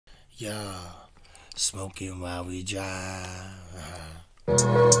Yeah, smoking while we drive.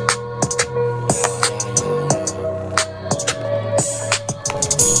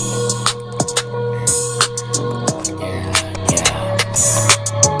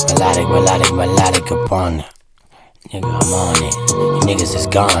 Melodic upon it. Nigga, I'm on it. You niggas is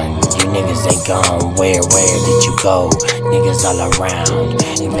gone. You niggas ain't gone. Where did you go? Niggas all around.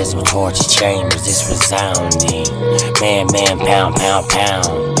 Invisible torture chambers, it's resounding. Man, pound.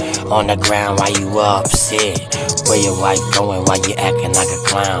 On the ground, why you upset? Where your wife going? Why you acting like a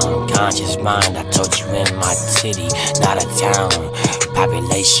clown? Conscious mind, I told you in my city, not a town.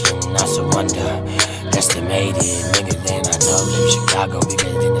 Population, I so wonder. Estimated, nigga, then I told you Chicago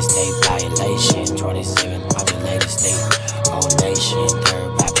bigger than the state violation. 27 populated state, whole nation,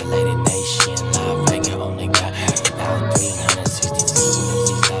 third populated nation. Live Vegas only got about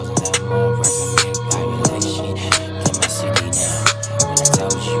 366,000 that more recommended population than my city now. When I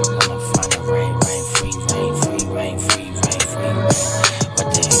told you I'm gonna find a rain, free. What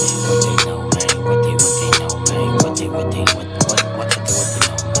they know, man? What they know, man? What they know,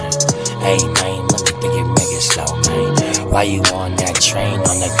 man? Hey, man. Slow, man. Why you on that train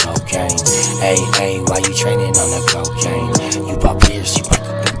on the cocaine? Hey, why you training on the cocaine? You pop Pierce, you put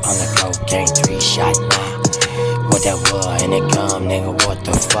on the cocaine. 3-shot, nah. What that was in the gum, nigga, what the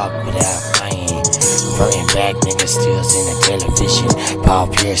fuck without playing? Burning back, nigga, still in the television. Paul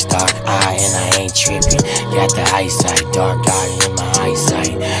Pierce, dark eye, and I ain't tripping. Got the eyesight, dark eye in my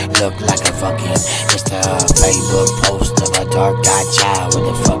eyesight. Look like a fucking Mr. Facebook post of a dark eyed child. What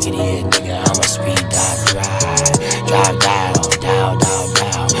the fuck it is, nigga? I'm a speed drive down.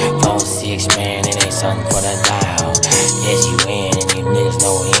 Phone 6, man, it ain't something for the dial. S-U-N, and you niggas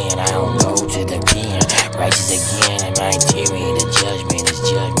know in. I don't go to the pen. Righteous again, and my interior, the judgment is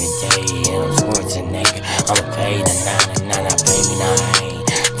judgment day. And I'm Schwarzenegger, I'ma pay the 99, baby, now I ain't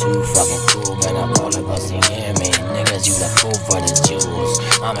too fucking cool, man. I'm all of us in here, man. Niggas, you the fool for the jewels.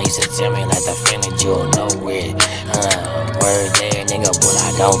 Mama used to tell me like the family jewel, nowhere. Word there, nigga, but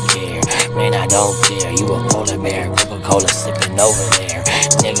I don't care. Man, I don't care. You a polar bear, Coca-Cola sipping over there.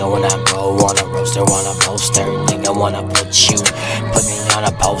 Nigga, when I go on a roaster, on a poster, nigga wanna put me on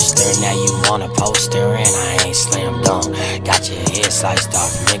a poster. Now you want a poster, and I ain't slam dunk. Got your head sliced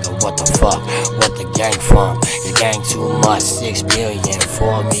off, nigga. What the fuck? What the gang from? The gang too much. 6 billion,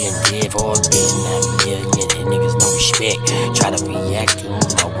 4 million dead, 4 getting that million, and niggas no respect. Try to react to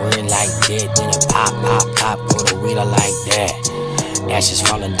my word like that, then it pop, go to wheeler like that. Ashes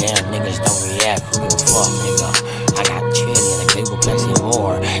falling down, niggas don't react. Who give a fuck, nigga? I got trillion, a big plexi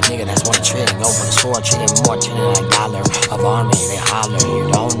more. Nigga, that's 1 trillion. Go for the score, trillion more, trillion a dollar of army. They holler,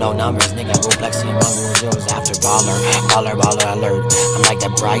 you don't know numbers, nigga. Go plexi among zeros after baller alert. I'm like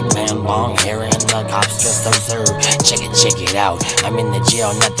that bright man, long hair, and the cops just observe. Check it out. I'm in the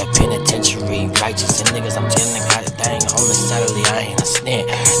jail, not the penitentiary. Righteous and niggas, I'm telling God the thing. Homicidally, I ain't a snitch.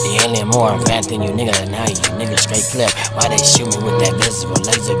 The alien more advanced than you niggas, and now you niggas straight clip. Why they shoot me with that visible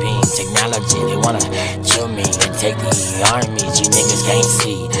laser beam technology? They wanna kill me and take the armies. You niggas can't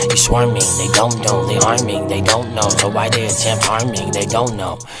see. You swarming, they don't know. They arming, they don't know. So why they attempt harming? They don't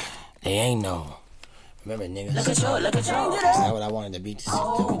know. They ain't know. Remember, niggas. Look at you. That's not what I wanted the beat to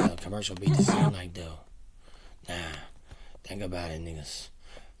sound, the commercial beat to sound like, though. Nah, think about it, niggas.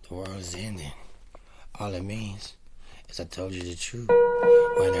 The world is ending. All it means is I told you the truth.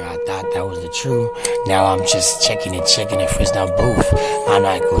 Whether I thought that was the truth, now I'm just checking it, Frisno Booth. I'm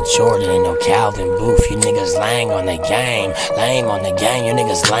not Michael Jordan and no Calvin Booth. You niggas lame on the game, You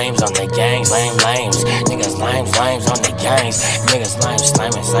niggas lames on the gangs, lames. Niggas lames on the gangs. Niggas lames,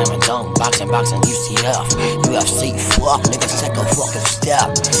 slamming, dunk, boxing, UCF, UFC, fuck, niggas take a fucking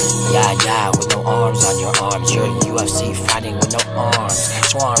step. Yeah, with no arms on your arms. You're UFC fighting with no arms.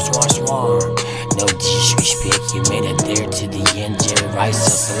 Swarm. No disrespect, you made it there to the end. Jerry Rice,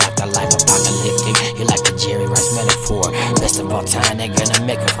 hustle like the life apocalyptic. You like the Jerry Rice metaphor. Best of all time, they gonna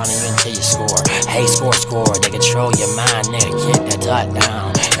make it fun of you until you score. Hey, score. They control your mind, nigga. Get that dot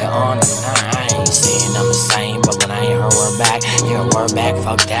down. They're on the line. I ain't saying I'm the same, but when I ain't heard word back, hear a word back.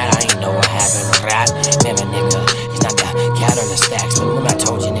 Fuck that, I ain't know what happened with rap. Remember, nigga, it's not the cat or the stacks. But remember I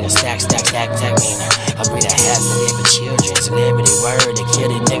told you, nigga, stack me. I agree to have sick with children. Celebrity word, to kill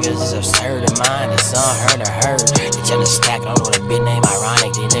these niggas is absurd in mind. It's unheard of heard. They tell the stack, I don't know what a big name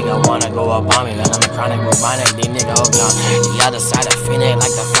ironic. These niggas wanna go up on me, man. I'm a chronic bubonic. These niggas hooked on the other side of Phoenix,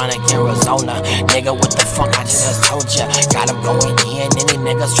 like the chronic Arizona. Nigga, what the fuck I just told ya? Got them going in, and these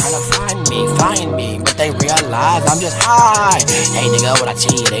niggas tryna find me. But they realize I'm just high. Hey nigga, what I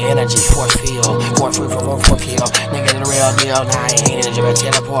tell you, the energy, force field, force kill. Nigga, the real deal, nah, I ain't energy, but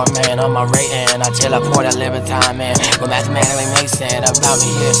teleport, man, on my rating. I teleport at living time, man. But mathematically makes sense about me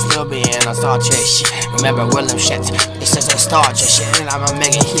here still being on Star Trek shit. Remember William shit, it says a Star Trek shit, and I'm a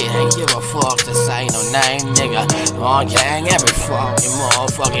mega hit. Ain't give a fuck to say no name, nigga. On gang, every fucking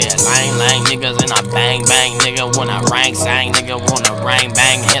motherfucker, lame niggas, and I bang, nigga. When I rank, sang, nigga, wanna ring,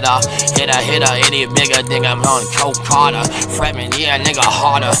 bang, hitter, idiot, bigger, nigga, I'm on Coke Carter. Fretman, yeah, nigga,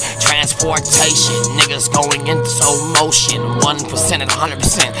 harder. Transportation, niggas going into slow motion. 1% and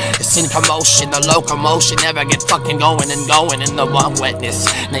 100%. It's in commotion, the locomotion never get fucking going in the one wetness.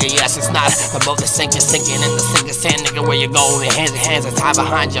 Nigga, yes, it's not the boat is sinking in the sinking sand, nigga, where you going? Your hands are tied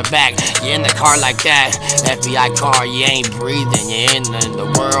behind your back. You're in the car like that, FBI car, you ain't breathing. You're in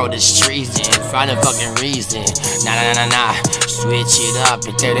the world is treason. Find a fucking reason. Nah. Switch it up,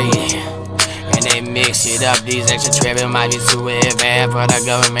 and they mix it up. These extra tripping might be too bad for the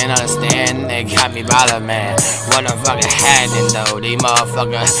government understand. They got me bothered, man. What the fuck happening though? These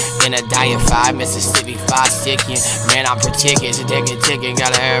motherfuckers in a diet 5 Mississippi 5 sticking. Man, I'm protected, so take it,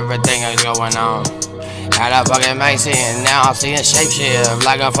 got everything that's going on. Got a fucking Mason, now I'm seeing shapeshift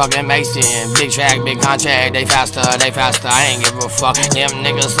like a fucking Mason. Big track, big contract, they faster, I ain't give a fuck. Them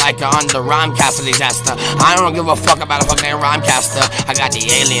niggas like on the rhymecaster disaster. I don't give a fuck about a fucking rhymecaster. I got the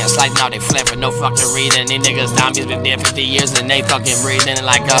aliens sliding out they flip for no fucking reason. These niggas zombies been dead 50 years and they fucking breathing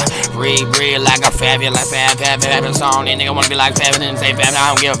like a breathe like a fabulous song. These niggas wanna be like fabulous and say fabulous.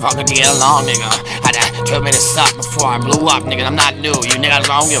 I don't give a fuck to get along, nigga. I had 12 minutes up before I blew up, nigga. I'm not new, you niggas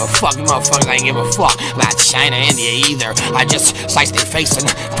don't give a fuck. You motherfuckers ain't give a fuck. Not China, India either. I just slice their face and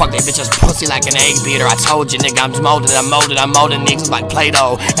fuck they bitches pussy like an egg beater. I told you, nigga, I'm molded niggas like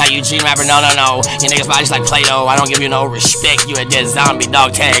Play-Doh. Now you G rapper, no. You niggas bodies like Play-Doh. I don't give you no respect. You a dead zombie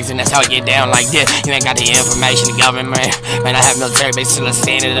dog tags, and that's how it get down like this. You ain't got the information, the government. Man, I have military base still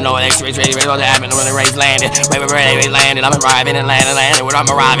standing. I know what X-rays ready what happened when the rays landed. Wait, they landed. I'm arriving and landing. Where I'm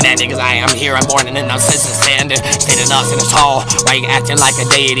arriving at, niggas, I'm here, I'm born, and then I'm sitting standing. Standing up in the tall. Why you acting like a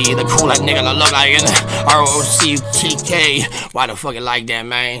deity? The cool like nigga, I look like it. ROCTK. Why the fuck it like that,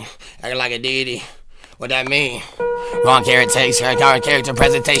 man? Acting like a deity. What that mean? Wrong character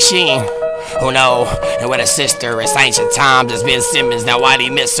presentation. Who know? And with a sister, it's ancient times. It's Ben Simmons. Now why'd he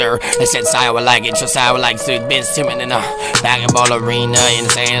miss her? They said Siah would like it. So Siah would like to Ben Simmons in a basketball arena in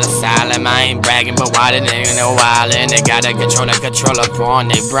the asylum. I ain't bragging, but why did they know wildin'? They got a controller on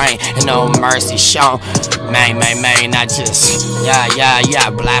their brain and no mercy shown. Man, not just yeah,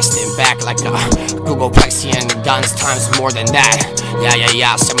 blasting back like a Google Plexian guns times more than that.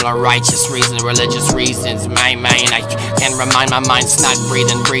 Yeah, similar righteous reasons, religious reasons. Man, I can't remind my mind's not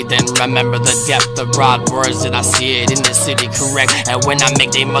breathing. Remember the depth of broad words that I see it in the city, correct? And when I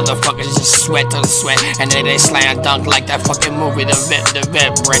make they motherfuckers just sweat to the sweat, and then they slam dunk like that fucking movie, the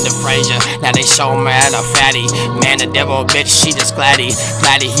vet, Brenda Fraser. Now they show me at a fatty, man, the devil bitch, she just gladdy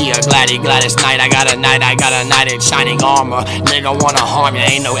here, Gladys Knight. I got a knight in shining armor. Nigga wanna harm you,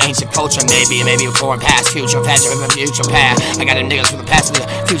 ain't no ancient culture, maybe before and past, future past. I got them niggas from the past and the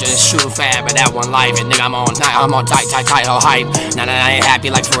future that shoot fat, but that one life, and nigga, I'm on tight, hype. Nah, I ain't happy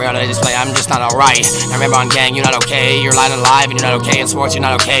like for real. They just play, I'm just not alright. I remember on gang, you're not okay. You're alive, and you're not okay. In sports, you're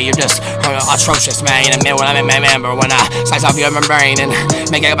not okay. You're just atrocious, man. In the middle, when I'm in my member, when I slice off your brain and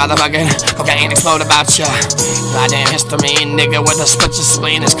make it about the fucking cocaine explode about you. Goddamn histamine, nigga, with a split your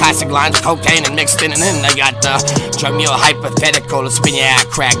spleen. It's classic lines of cocaine and mixed in, and then they got the drug mule hypothetical to spin your ass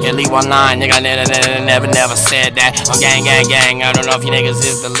crack. At least one line, nigga, never said that. On gang. I don't know if you niggas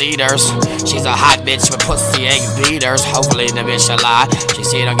is the leaders. She's a hot bitch with pussy egg beaters. Hopefully the bitch a lie. She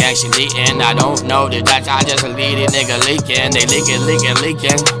said on gang, she leaking. I don't know that I just lead it, nigga, leaking. They leaking.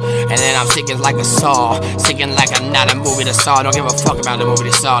 And then I'm sicking like a saw. Sicking like I'm not a movie to saw. Don't give a fuck about the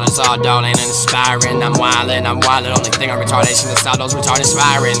movie to saw. It's all dull, ain't inspiring. I'm wildin'. Only thing I'm retardation is all those retarded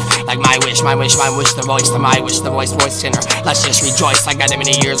inspiring. Like my wish, the voice tenor. Let's just rejoice. I got that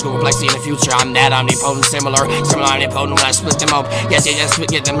many years, Google Plexi in the future. I'm that omnipotent, similar omnipotent when I split them up. Yes,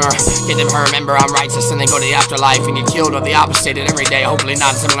 get them her. Remember, I'm righteous and they go to the afterlife and get killed or the opposite every day. Hopefully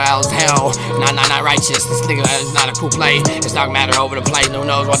not similar as hell. Not righteous. This nigga is not a cool play. It's dark matter over the place. Who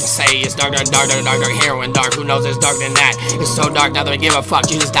knows what to say? It's dark, heroin dark. Who knows it's darker than that? It's so dark, nothing to give a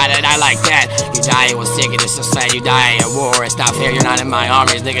fuck. You just die like that. You die was sick, and it's so sad. You die in war. It's not fair. You're not in my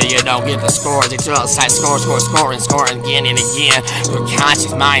armies, nigga. You don't get the scores. It's all side score, scoring again and again. Your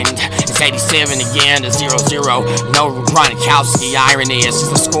conscious mind. It's 87 again to 0-0. No Gronkowski irony. It's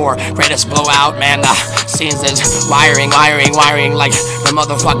just a score. Greatest blowout, man. The scenes is wiring like the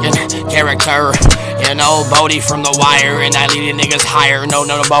motherfucking character You know, Bodie from The Wire, and I lead the niggas higher. No,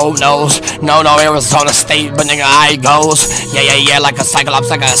 Bo knows. No, Arizona State, but nigga, I goes. Yeah, like a cyclops,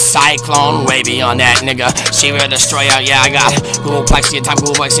 like a cyclone. Way beyond that, nigga. She will destroy her. Yeah, I got Google Plexi, time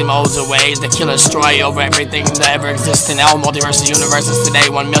Google Plexi modes of ways to kill and destroy over everything that ever exists in all multiverses, universes today.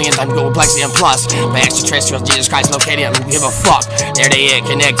 1 million times Google Plexi and plus. My extraterrestrials, Jesus Christ, located. I don't give a fuck. There they is,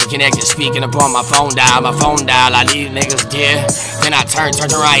 connected, speaking upon my phone dial. I leave niggas dead. Then I turn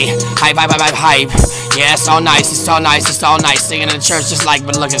to right. Hype. Yeah, it's all nice. Singing in the church just like,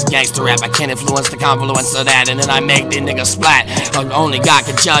 but look, it's gangster rap. I can't influence the confluence of that, and then I make these niggas splat. Only God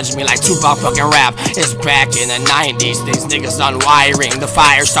can judge me like Tupac fucking rap. It's back in the 90s. These niggas unwiring. The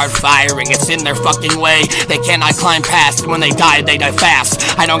fire start firing. It's in their fucking way. They cannot climb past. When they die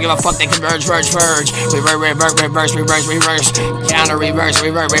fast. I don't give a fuck. They converge. Reverse. Counter reverse.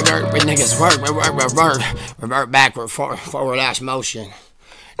 Niggas revert backward, forward dash motion.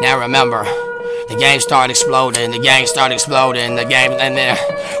 Now remember, the game started exploding. The game, and then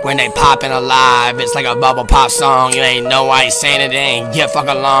when they popping alive, it's like a bubble pop song. You ain't know why you saying it. They ain't get fuck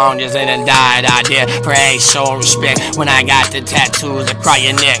along. Just in and died. I did pray, show respect. When I got the tattoos across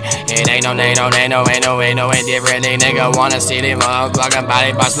your neck, it ain't no indifferent. They nigga wanna see them motherfucking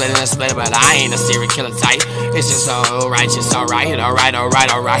body by splitting and split, but I ain't a serial killer type. It's just alright.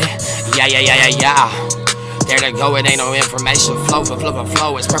 Yeah. There to go, it ain't no information flow.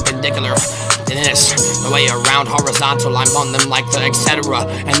 It's perpendicular. And it's the way around horizontal. I'm on them like the etc.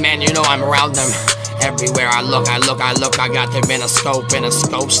 And man, you know I'm around them. Everywhere I look, I got them in a scope,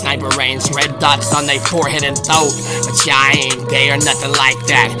 sniper range, red dots on their forehead and throat. But yeah, I ain't there, nothing like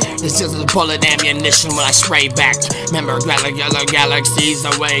that. This is a bullet ammunition when I spray back. Remember, galaxies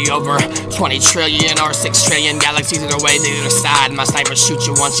away over 20 trillion or 6 trillion galaxies away to the other side. My sniper shoot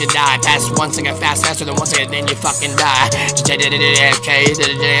you once you die. Pass once and get faster than once again, then you fucking die.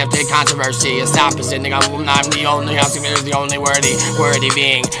 JFK controversy. It's opposite, nigga. I'm the only worthy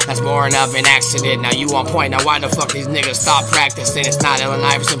being that's born of an accident. Now you on point. Now why the fuck these niggas stop practicing? It's not an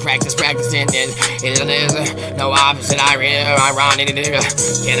Iverson practicing. It is no opposite. Ironic, nigga.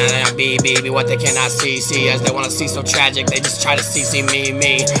 Can I be what they cannot see as they wanna see so tragic. They just try to see me.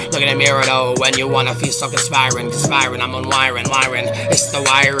 Look in the mirror though when you wanna feel so conspiring. I'm on wiring. It's The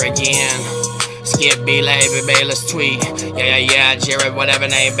Wire again. Skip Bayless tweet. Yeah, Jared, whatever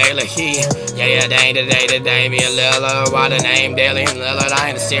name, Baylor, he. Yeah, they ain't the Damian Lillard. Why the name Damian Lillard? I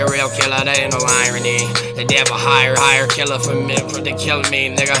ain't a serial killer, there ain't no irony. The devil higher killer for to kill me,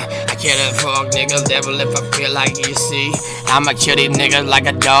 nigga. I kill it for niggas, devil if I feel like you see. I'ma kill these niggas like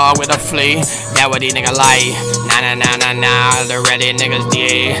a dog with a flea. That what these niggas like. Nah, the ready niggas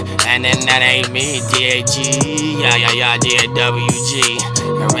DA. And then that ain't me, DAG. Yeah, DAWG.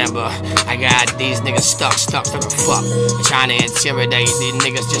 Remember, I got these niggas stuck to the fuck. Trying to intimidate these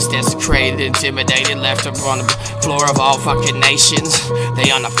niggas, just desecrated, intimidated, left up on the floor of all fucking nations.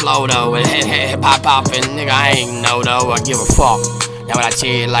 They on the flow though, and head pop and nigga, I ain't know though, I give a fuck. Now when I tell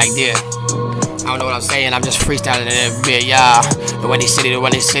you like this, I don't know what I'm saying, I'm just freestyling a bit, yeah. The Windy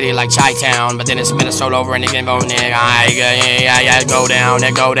City like Chi-Town, but then it's Minnesota over and again, nigga, yeah, go down,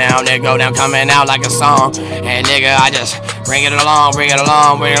 coming out like a song. And nigga, I just bring it along,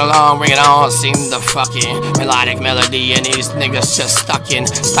 sing the fucking melodic melody, and these niggas just stuck in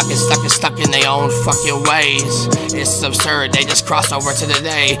their own fucking ways. It's absurd, they just cross over to the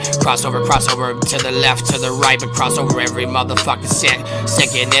day, cross over to the left, to the right, but cross over every motherfucking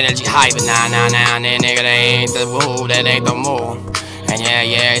second energy high, but nah, nigga, they ain't the move, that ain't the move. And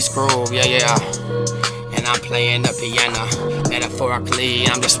yeah, it's groove, yeah. And I'm playing the piano, metaphorically,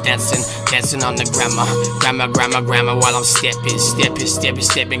 I'm just dancing on the grammar while I'm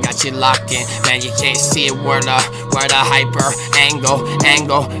stepping, got you locked in. Man, you can't see it, where the hyper angle,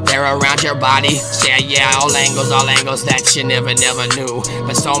 they're around your body. Yeah, all angles that you never knew.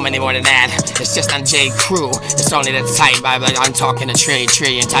 But so many more than that, it's just on J. Crew. It's only the type, I'm talking a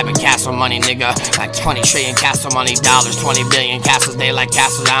trillion type of castle money, nigga. Like 20 trillion castle money dollars, 20 billion castles, they like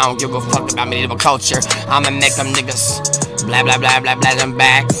castles. I don't give a fuck about medieval culture. I'ma make them niggas blah them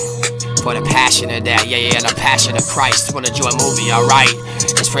back for the passion of that, yeah, the passion of Christ for the joy movie, alright.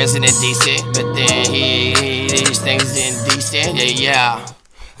 This president decent, but then these things indecent, yeah.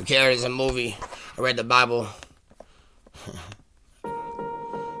 Who cares? It's a movie. I read the Bible.